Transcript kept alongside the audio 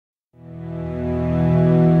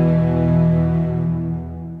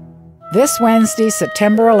This Wednesday,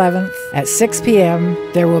 September 11th at 6 p.m.,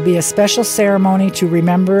 there will be a special ceremony to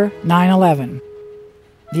remember 9/11.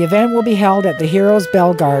 The event will be held at the Heroes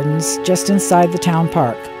Bell Gardens, just inside the town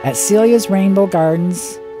park. At Celia's Rainbow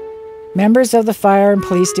Gardens, members of the fire and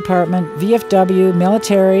police department, VFW,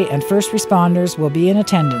 military, and first responders will be in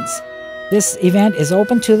attendance. This event is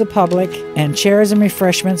open to the public, and chairs and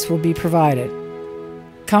refreshments will be provided.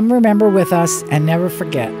 Come remember with us and never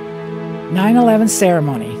forget. 9/11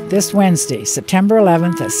 ceremony, this Wednesday, September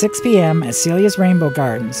 11th at 6 p.m. at Celia's Rainbow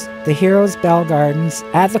Gardens, the Heroes Bell Gardens,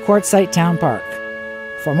 at the Quartzsite Town Park.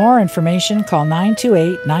 For more information, call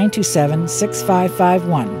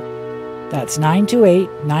 928-927-6551. That's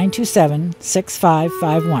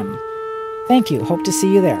 928-927-6551. Thank you. Hope to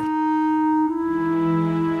see you there.